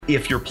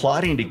if you're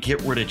plotting to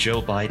get rid of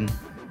Joe Biden,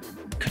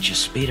 could you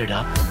speed it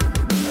up?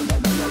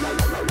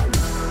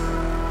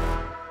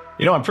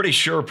 You know, I'm pretty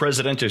sure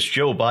President-ish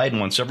Joe Biden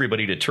wants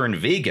everybody to turn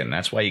vegan.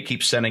 That's why he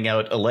keeps sending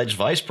out alleged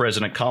Vice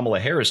President Kamala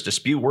Harris to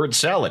spew word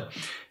salad.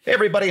 Hey,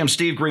 everybody, I'm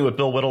Steve Green with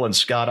Bill Whittle and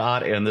Scott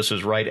Ott, and this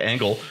is Right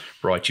Angle,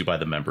 brought to you by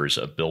the members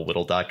of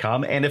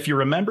BillWhittle.com. And if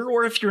you're a member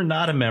or if you're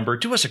not a member,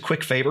 do us a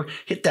quick favor.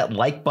 Hit that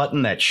like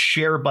button, that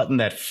share button,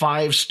 that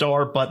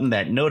 5-star button,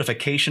 that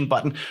notification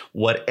button,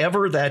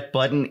 whatever that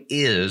button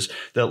is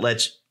that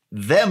lets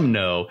them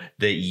know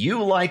that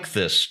you like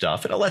this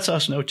stuff, and it lets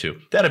us know too.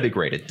 That'd be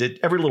great.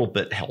 Every little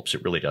bit helps.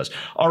 It really does.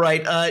 All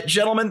right,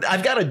 gentlemen,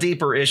 I've got a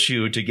deeper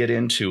issue to get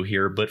into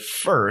here, but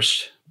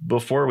first,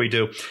 before we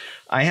do,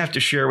 I have to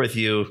share with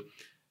you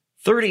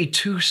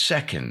 32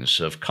 seconds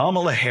of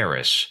Kamala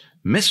Harris,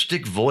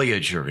 Mystic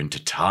Voyager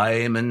into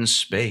time and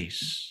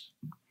space.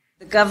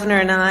 The governor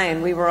and I,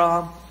 and we were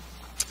all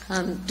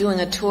doing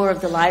a tour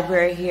of the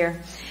library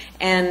here,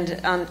 and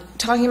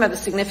talking about the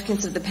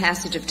significance of the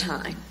passage of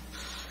time.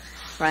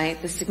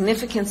 Right? The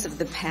significance of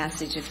the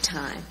passage of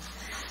time.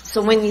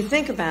 So when you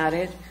think about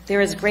it,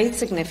 there is great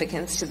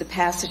significance to the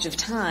passage of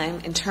time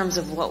in terms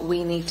of what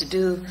we need to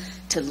do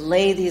to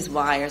lay these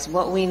wires,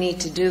 what we need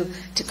to do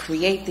to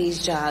create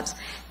these jobs.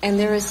 And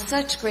there is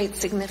such great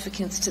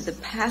significance to the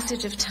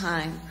passage of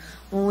time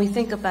when we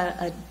think about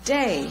a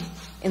day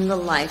in the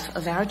life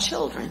of our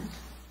children.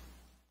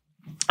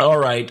 All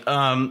right.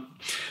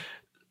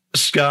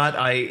 Scott,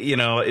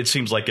 it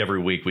seems like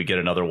every week we get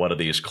another one of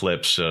these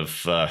clips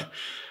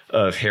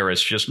of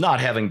Harris just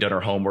not having done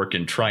her homework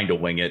and trying to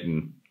wing it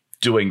and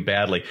doing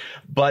badly.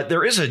 But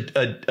there is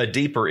a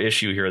deeper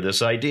issue here,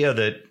 this idea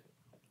that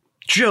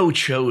Joe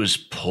chose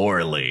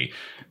poorly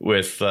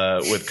with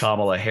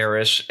Kamala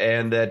Harris,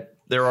 and that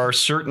there are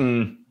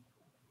certain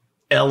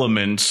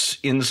elements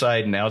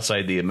inside and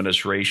outside the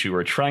administration who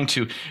are trying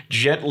to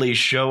gently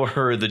show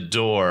her the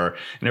door.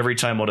 And every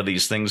time one of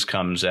these things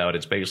comes out,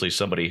 it's basically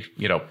somebody,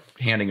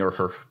 handing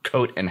her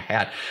coat and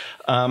hat.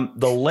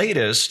 The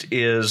latest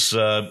is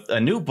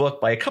a new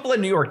book by a couple of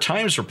New York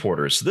Times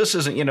reporters. This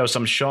isn't,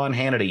 some Sean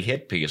Hannity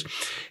hit piece.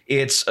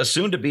 It's a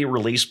soon-to-be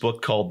released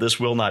book called This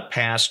Will Not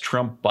Pass,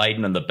 Trump,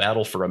 Biden, and the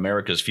Battle for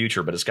America's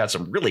Future. But it's got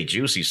some really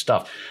juicy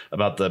stuff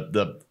about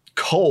the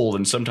cold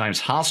and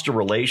sometimes hostile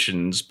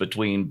relations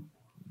between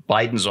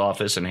Biden's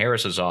office and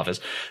Harris's office.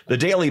 The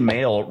Daily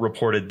Mail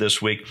reported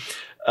this week,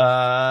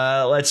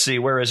 let's see,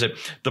 where is it?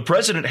 The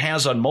president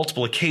has on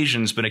multiple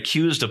occasions been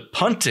accused of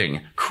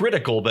punting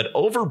critical but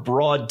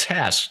overbroad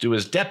tasks to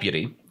his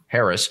deputy,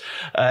 Harris,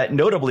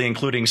 notably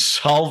including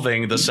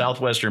solving the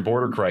southwestern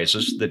border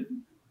crisis that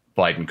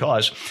Biden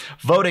caused,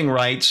 voting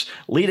rights,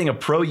 leading a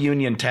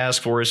pro-union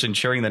task force, and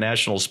chairing the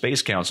National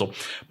Space Council.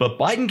 But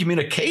Biden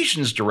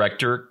communications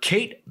director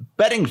Kate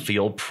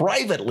Bedingfield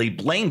privately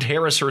blamed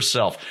Harris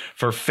herself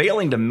for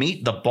failing to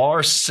meet the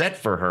bar set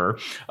for her,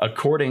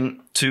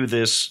 according to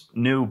this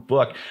new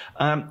book.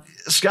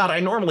 Scott, I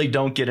normally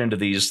don't get into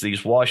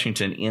these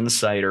Washington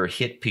Insider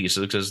hit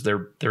pieces because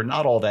they're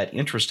not all that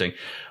interesting.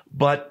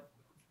 But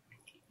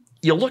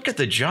you look at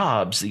the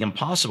jobs, the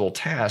impossible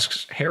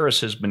tasks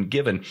Harris has been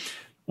given.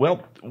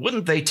 Well,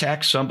 wouldn't they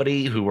tax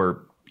somebody who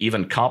were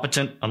even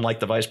competent, unlike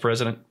the vice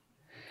president?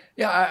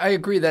 Yeah, I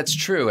agree that's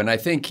true. And I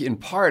think in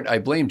part I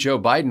blame Joe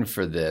Biden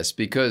for this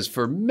because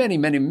for many,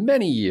 many,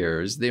 many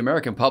years, the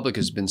American public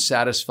has been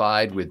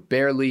satisfied with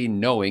barely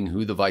knowing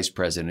who the vice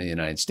president of the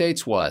United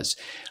States was.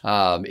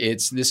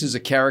 This is a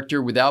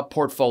character without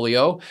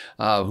portfolio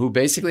who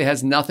basically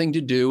has nothing to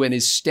do and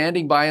is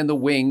standing by in the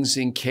wings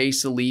in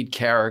case the lead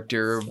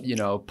character,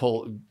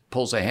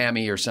 pulls a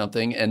hammy or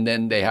something, and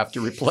then they have to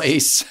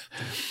replace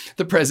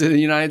the president of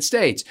the United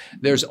States.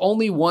 There's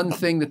only one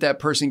thing that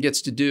person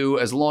gets to do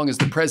as long as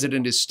the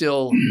president is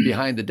still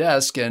behind the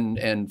desk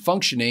and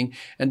functioning,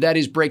 and that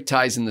is break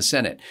ties in the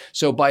Senate.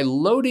 So by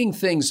loading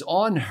things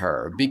on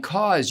her,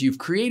 because you've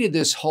created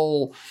this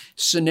whole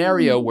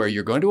scenario where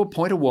you're going to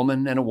appoint a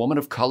woman and a woman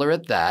of color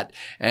at that,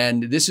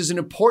 and this is an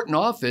important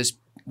office.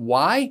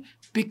 Why?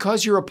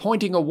 Because you're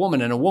appointing a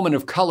woman and a woman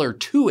of color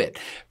to it.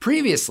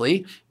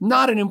 Previously,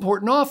 not an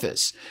important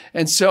office.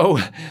 And so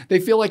they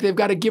feel like they've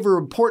got to give her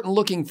important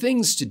looking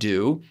things to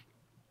do.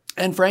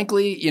 And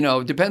frankly,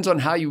 depends on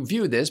how you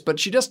view this, but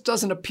she just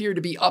doesn't appear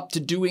to be up to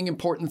doing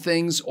important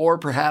things, or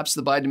perhaps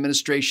the Biden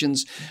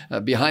administration's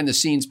behind the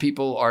scenes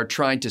people are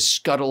trying to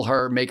scuttle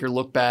her, make her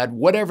look bad,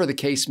 whatever the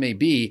case may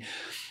be.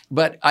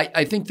 But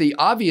I think the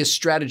obvious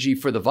strategy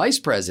for the vice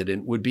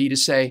president would be to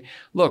say,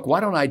 look, why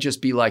don't I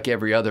just be like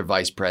every other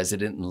vice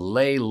president and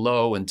lay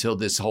low until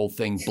this whole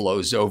thing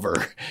blows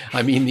over?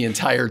 I mean, the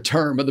entire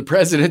term of the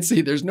presidency.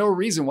 There's no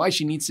reason why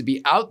she needs to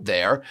be out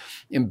there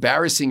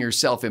embarrassing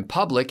herself in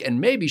public. And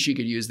maybe she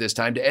could use this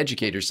time to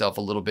educate herself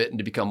a little bit and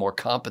to become more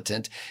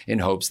competent in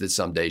hopes that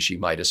someday she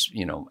might,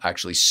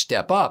 actually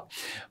step up.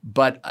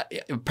 But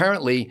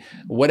apparently,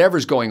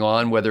 whatever's going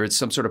on, whether it's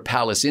some sort of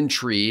palace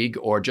intrigue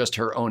or just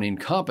her own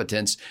incompetence,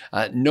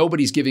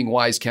 nobody's giving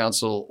wise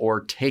counsel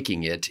or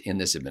taking it in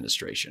this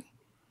administration.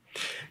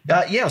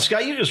 Yeah,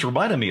 Scott, you just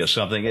reminded me of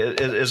something.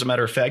 As a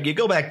matter of fact, you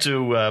go back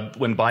to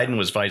when Biden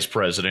was vice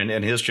president,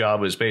 and his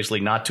job was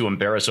basically not to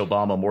embarrass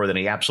Obama more than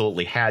he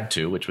absolutely had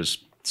to, which was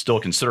still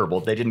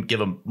considerable. They didn't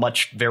give him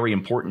much very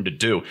important to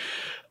do,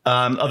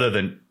 other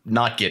than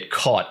not get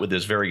caught with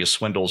his various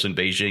swindles in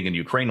Beijing and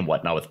Ukraine and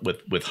whatnot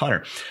with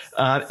Hunter.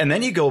 And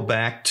then you go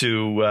back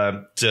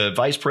to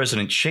Vice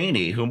President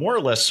Cheney, who more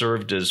or less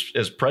served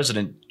as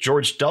President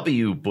George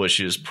W.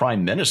 Bush's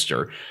prime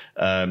minister.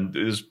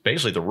 Is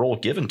basically the role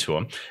given to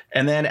him.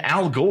 And then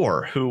Al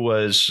Gore, who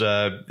was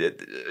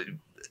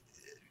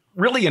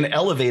really an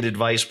elevated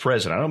vice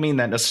president. I don't mean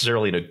that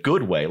necessarily in a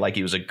good way, like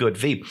he was a good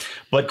VP,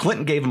 but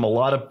Clinton gave him a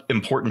lot of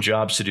important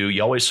jobs to do.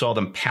 You always saw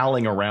them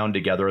palling around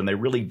together, and they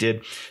really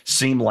did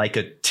seem like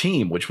a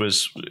team, which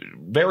was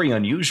very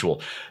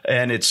unusual.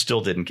 And it still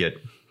didn't get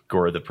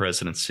Gore the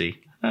presidency.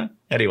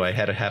 Anyway,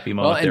 had a happy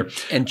moment there.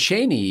 And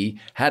Cheney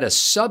had a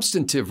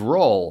substantive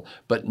role,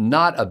 but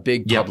not a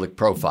big public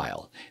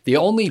profile. The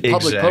only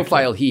public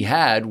profile he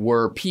had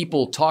were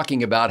people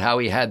talking about how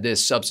he had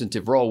this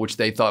substantive role, which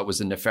they thought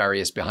was a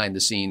nefarious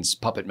behind-the-scenes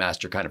puppet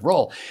master kind of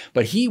role.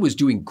 But he was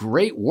doing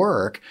great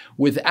work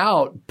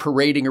without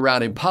parading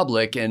around in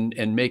public and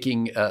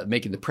making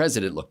the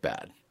president look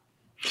bad.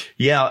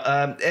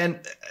 Yeah,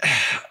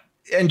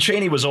 and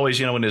Cheney was always,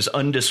 in his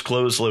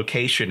undisclosed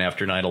location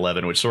after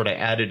 9/11, which sort of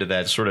added to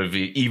that sort of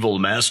evil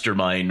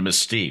mastermind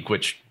mystique,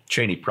 which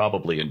Cheney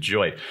probably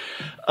enjoyed.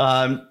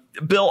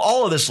 Bill,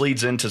 all of this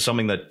leads into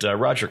something that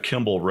Roger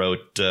Kimball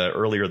wrote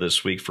earlier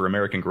this week for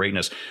American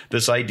Greatness.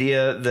 This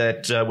idea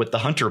that with the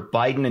Hunter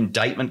Biden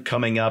indictment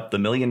coming up, the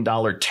 $1 million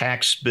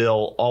tax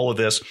bill, all of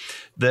this,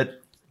 that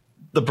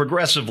the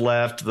progressive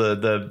left,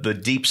 the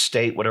deep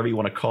state, whatever you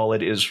want to call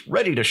it, is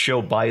ready to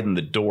show Biden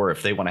the door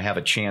if they want to have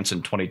a chance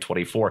in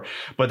 2024.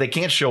 But they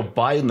can't show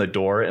Biden the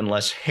door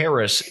unless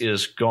Harris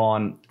is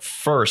gone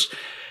first.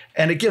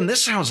 And again,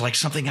 this sounds like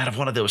something out of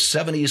one of those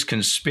 70s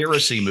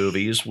conspiracy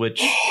movies,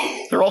 which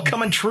they're all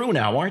coming true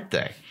now, aren't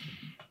they?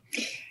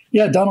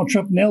 Yeah, Donald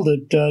Trump nailed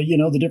it.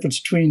 The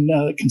difference between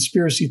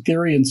conspiracy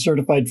theory and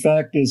certified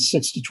fact is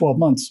 6 to 12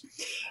 months.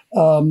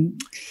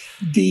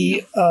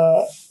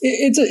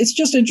 It's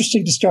just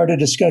interesting to start a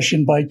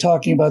discussion by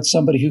talking about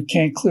somebody who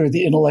can't clear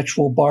the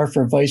intellectual bar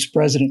for vice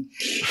president.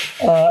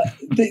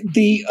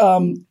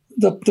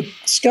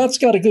 Scott's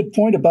got a good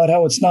point about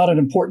how it's not an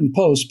important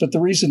post, but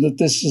the reason that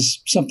this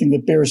is something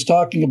that bears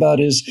talking about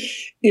is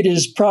it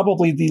is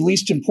probably the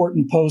least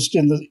important post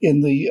in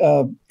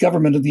the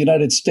government of the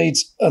United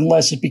States,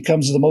 unless it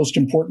becomes the most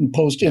important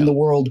post in the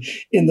world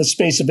in the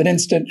space of an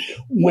instant.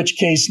 In which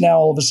case, now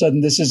all of a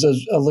sudden, this is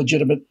a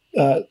legitimate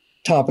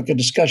topic of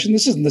discussion.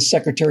 This isn't the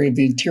Secretary of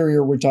the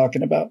Interior we're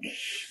talking about.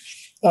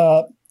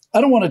 I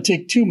don't want to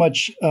take too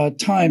much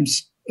time,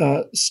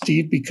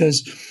 Steve,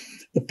 because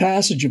the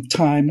passage of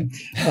time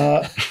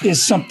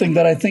is something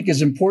that I think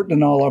is important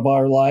in all of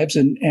our lives.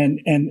 And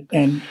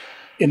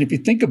if you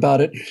think about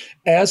it,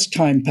 as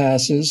time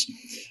passes,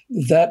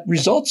 that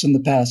results in the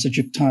passage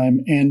of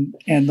time. And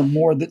the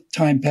more that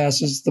time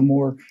passes, the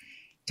more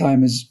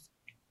time is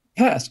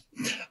passed.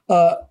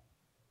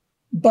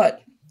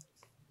 But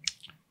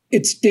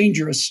it's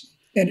dangerous,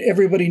 and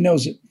everybody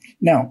knows it.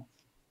 Now,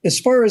 as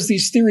far as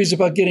these theories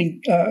about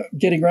getting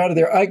her out of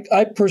there,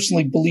 I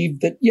personally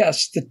believe that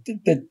yes,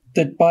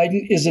 that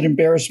Biden is an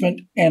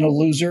embarrassment and a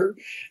loser,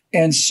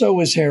 and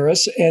so is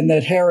Harris, and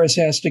that Harris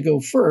has to go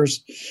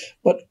first.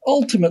 But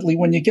ultimately,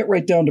 when you get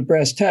right down to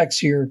brass tacks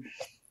here,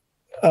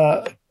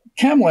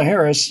 Kamala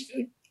Harris,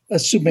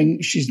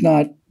 assuming she's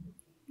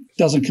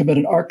doesn't commit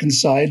an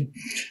arkancide,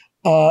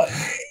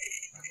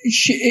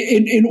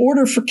 in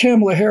order for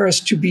Kamala Harris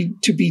to be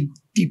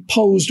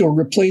deposed or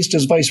replaced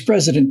as vice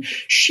president,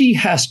 she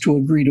has to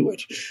agree to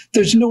it.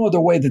 There's no other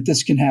way that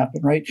this can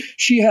happen, right?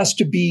 She has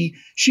to be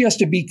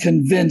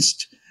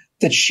convinced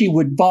that she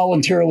would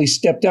voluntarily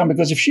step down,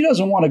 because if she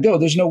doesn't want to go,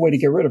 there's no way to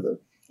get rid of her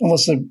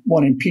unless they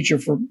want to impeach her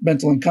for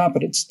mental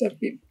incompetence. That'd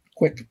be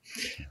quick,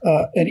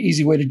 an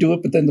easy way to do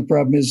it. But then the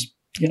problem is,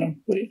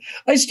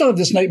 I still have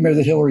this nightmare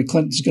that Hillary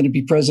Clinton's going to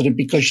be president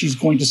because she's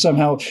going to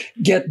somehow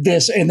get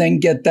this and then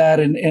get that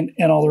and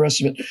all the rest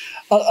of it.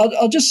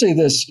 I'll just say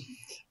this.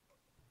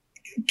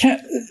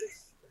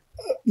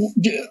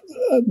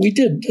 We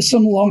did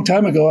some long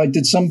time ago. I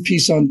did some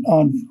piece on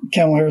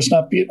Kamala Harris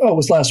it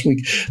was last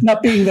week,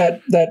 not being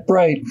that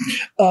bright.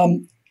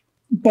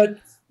 But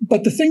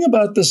the thing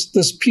about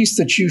this piece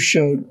that you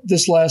showed,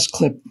 this last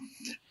clip,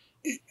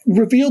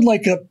 revealed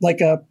like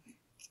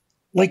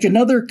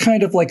another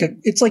kind of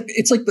it's like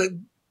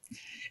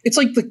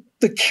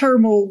the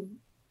caramel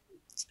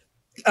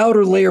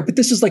outer layer, but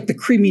this is like the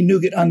creamy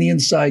nougat on the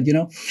inside,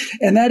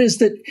 and that is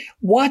that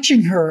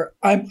watching her,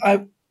 I'm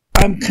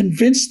I'm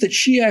convinced that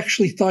she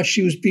actually thought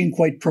she was being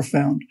quite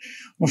profound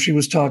when she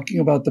was talking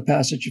about the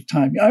passage of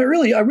time. I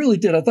really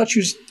did. I thought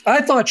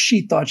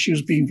she thought she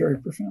was being very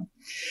profound.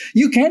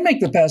 You can make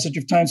the passage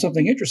of time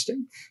something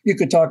interesting. You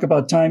could talk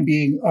about time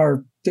being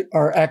our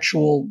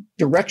actual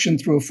direction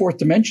through a fourth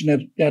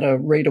dimension at a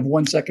rate of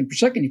 1 second per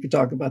second. You could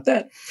talk about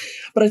that.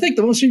 But I think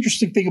the most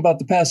interesting thing about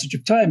the passage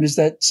of time is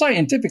that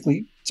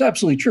scientifically, it's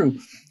absolutely true.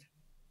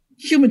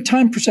 Human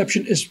time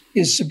perception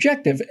is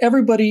subjective.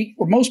 Everybody,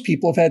 or most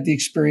people, have had the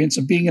experience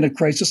of being in a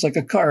crisis like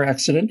a car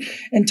accident,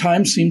 and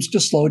time seems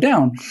to slow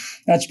down.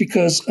 That's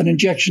because an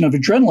injection of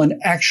adrenaline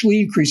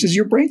actually increases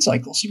your brain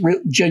cycles.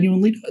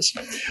 Genuinely does.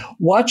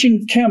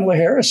 Watching Kamala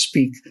Harris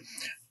speak,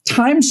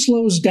 time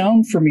slows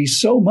down for me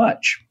so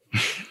much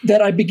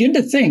that I begin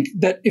to think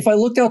that if I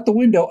looked out the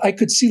window, I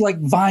could see like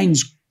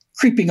vines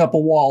creeping up a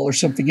wall or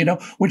something. You know,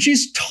 when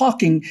she's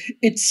talking,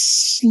 it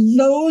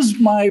slows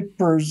my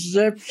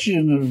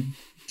perception of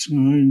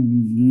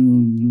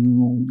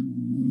time.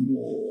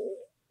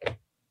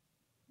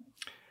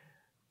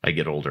 I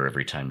get older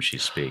every time she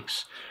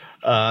speaks.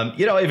 If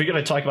you're going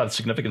to talk about the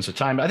significance of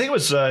time, I think it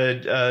was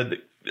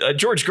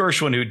George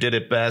Gershwin who did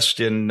it best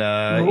in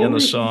the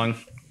song.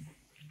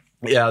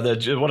 Yeah,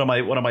 one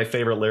of my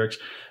favorite lyrics.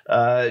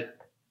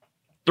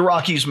 The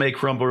Rockies may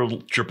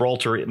crumble,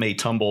 Gibraltar it may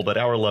tumble, but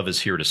our love is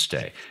here to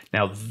stay.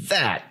 Now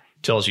that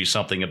tells you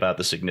something about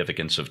the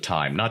significance of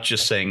time, not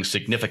just saying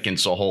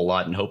significance a whole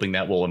lot and hoping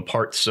that will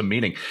impart some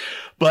meaning.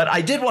 But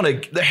I did want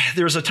to,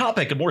 there's a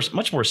topic,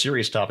 much more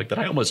serious topic that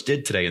I almost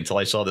did today until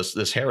I saw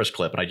this Harris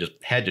clip, and I just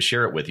had to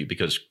share it with you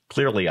because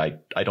clearly I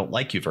don't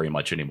like you very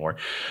much anymore.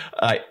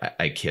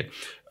 I kid.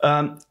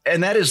 And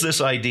that is this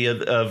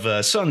idea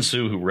of Sun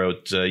Tzu, who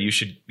wrote, you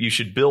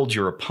should build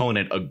your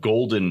opponent a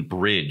golden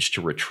bridge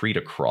to retreat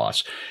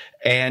across.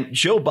 And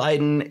Joe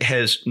Biden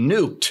has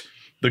nuked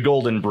the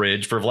golden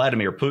bridge for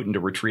Vladimir Putin to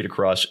retreat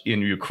across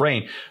in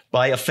Ukraine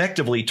by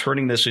effectively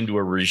turning this into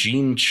a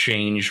regime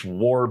change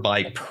war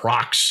by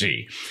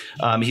proxy.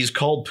 He's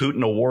called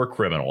Putin a war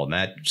criminal, and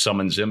that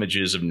summons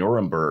images of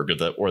Nuremberg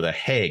or the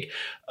Hague.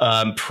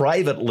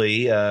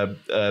 Privately,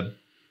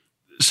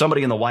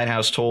 somebody in the White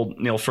House told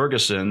Neil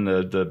Ferguson,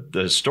 the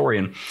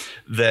historian,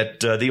 that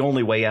the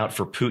only way out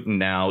for Putin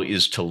now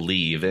is to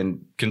leave.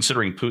 And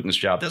considering Putin's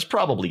job, that's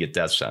probably a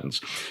death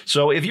sentence.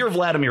 So if you're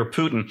Vladimir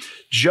Putin,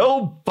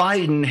 Joe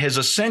Biden has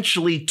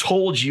essentially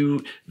told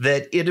you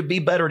that it'd be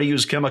better to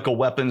use chemical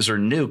weapons or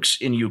nukes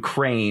in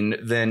Ukraine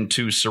than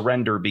to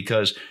surrender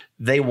because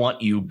they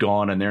want you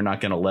gone and they're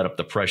not going to let up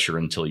the pressure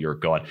until you're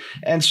gone.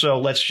 And so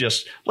let's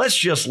just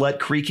let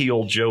creaky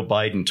old Joe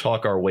Biden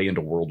talk our way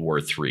into World War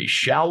III,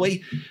 shall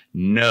we?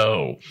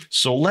 No.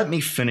 So let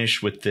me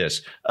finish with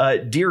this.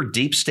 Dear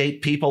deep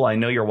state people, I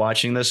know you're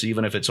watching this,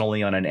 even if it's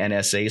only on an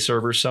NSA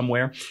server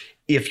somewhere.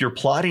 If you're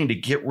plotting to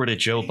get rid of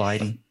Joe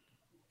Biden,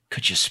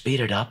 could you speed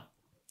it up?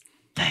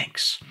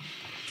 Thanks.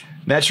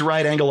 That's your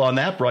right angle on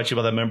that, brought to you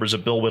by the members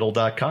of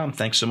BillWhittle.com.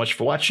 Thanks so much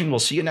for watching. We'll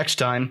see you next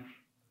time,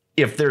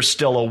 if there's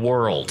still a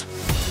world.